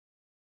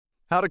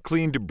How to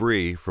clean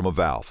debris from a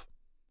valve.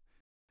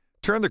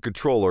 Turn the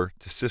controller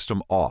to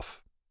System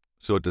Off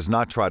so it does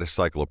not try to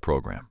cycle a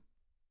program.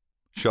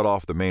 Shut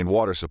off the main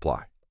water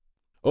supply.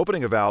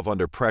 Opening a valve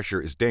under pressure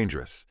is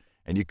dangerous,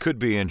 and you could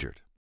be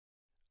injured.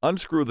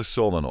 Unscrew the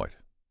solenoid,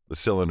 the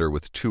cylinder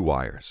with 2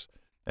 wires,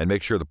 and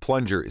make sure the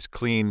plunger is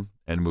clean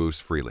and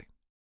moves freely.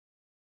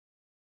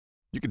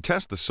 You can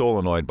test the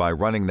solenoid by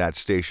running that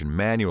station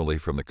manually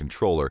from the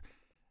controller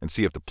and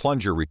see if the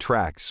plunger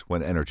retracts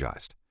when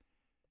energized.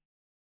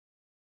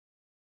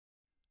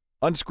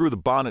 Unscrew the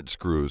bonnet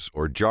screws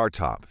or jar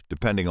top,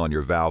 depending on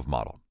your valve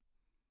model.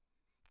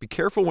 Be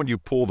careful when you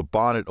pull the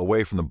bonnet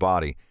away from the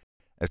body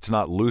as to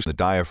not loosen the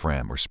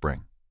diaphragm or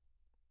spring.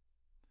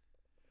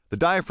 The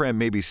diaphragm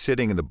may be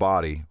sitting in the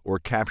body or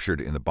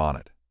captured in the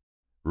bonnet.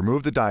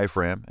 Remove the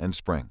diaphragm and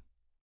spring.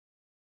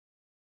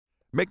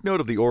 Make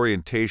note of the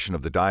orientation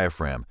of the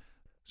diaphragm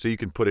so you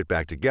can put it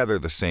back together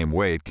the same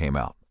way it came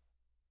out.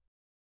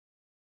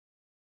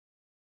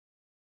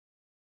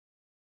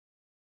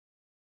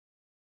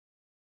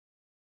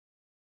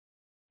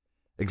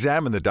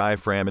 Examine the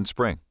diaphragm and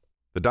spring.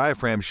 The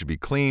diaphragm should be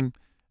clean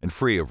and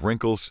free of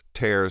wrinkles,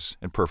 tears,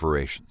 and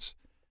perforations.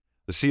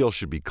 The seal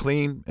should be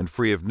clean and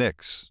free of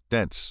nicks,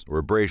 dents, or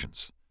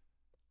abrasions.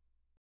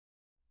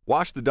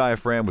 Wash the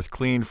diaphragm with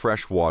clean,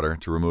 fresh water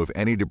to remove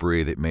any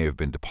debris that may have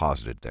been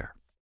deposited there.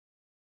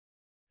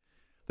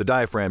 The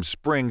diaphragm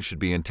spring should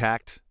be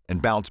intact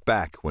and bounce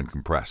back when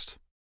compressed.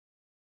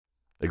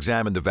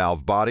 Examine the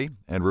valve body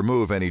and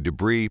remove any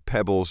debris,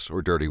 pebbles,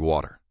 or dirty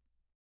water.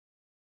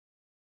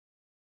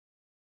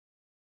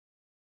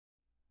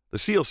 The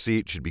seal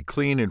seat should be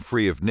clean and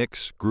free of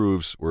nicks,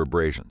 grooves, or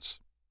abrasions.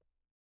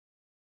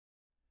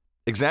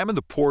 Examine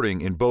the porting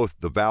in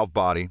both the valve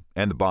body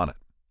and the bonnet.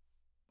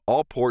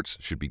 All ports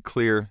should be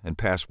clear and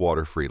pass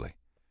water freely.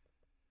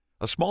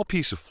 A small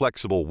piece of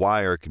flexible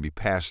wire can be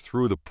passed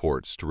through the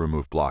ports to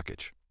remove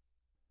blockage.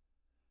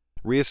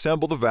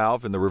 Reassemble the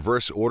valve in the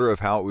reverse order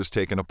of how it was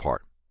taken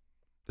apart.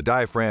 The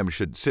diaphragm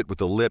should sit with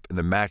the lip in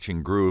the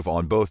matching groove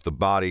on both the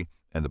body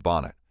and the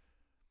bonnet.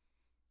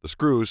 The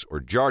screws,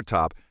 or jar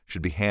top,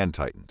 should be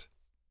hand-tightened.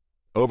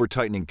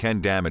 Over-tightening can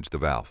damage the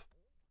valve.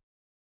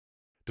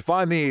 To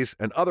find these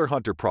and other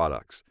Hunter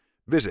products,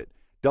 visit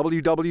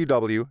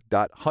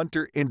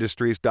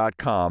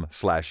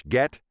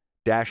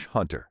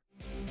www.hunterindustries.com/get-hunter.